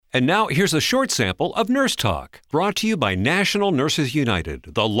And now here's a short sample of Nurse Talk, brought to you by National Nurses United,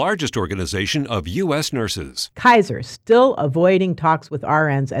 the largest organization of U.S. nurses. Kaiser still avoiding talks with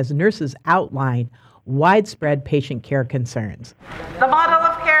RNs as nurses outline widespread patient care concerns. The model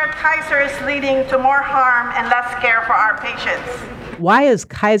of care at Kaiser is leading to more harm and less care for our patients. Why is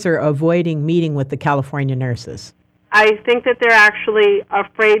Kaiser avoiding meeting with the California nurses? I think that they're actually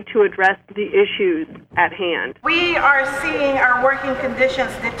afraid to address the issues at hand. We are seeing our working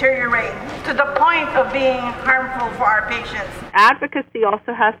conditions deteriorate to the point of being harmful for our patients. Advocacy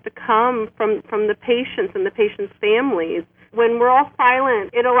also has to come from the patients and the patients' families. When we're all silent,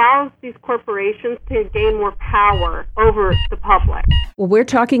 it allows these corporations to gain more power over the public. Well, we're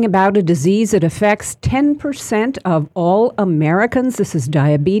talking about a disease that affects 10% of all Americans. This is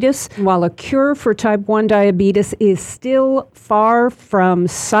diabetes. While a cure for type 1 diabetes is still far from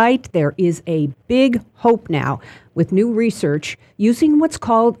sight, there is a big hope now with new research using what's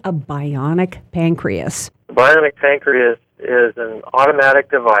called a bionic pancreas. The bionic pancreas is an automatic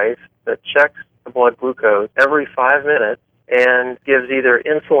device that checks the blood glucose every 5 minutes and gives either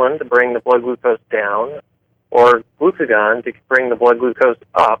insulin to bring the blood glucose down or glucagon to bring the blood glucose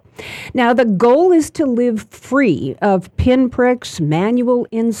up. Now, the goal is to live free of pinpricks, manual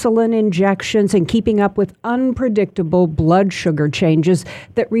insulin injections, and keeping up with unpredictable blood sugar changes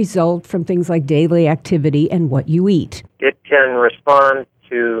that result from things like daily activity and what you eat. It can respond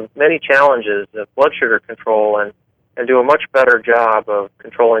to many challenges of blood sugar control and do a much better job of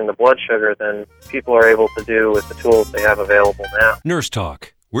controlling the blood sugar than people are able to do with the tools they have available now. Nurse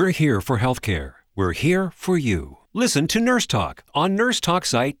Talk. We're here for healthcare. We're here for you. Listen to Nurse Talk on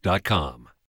nursetalksite.com.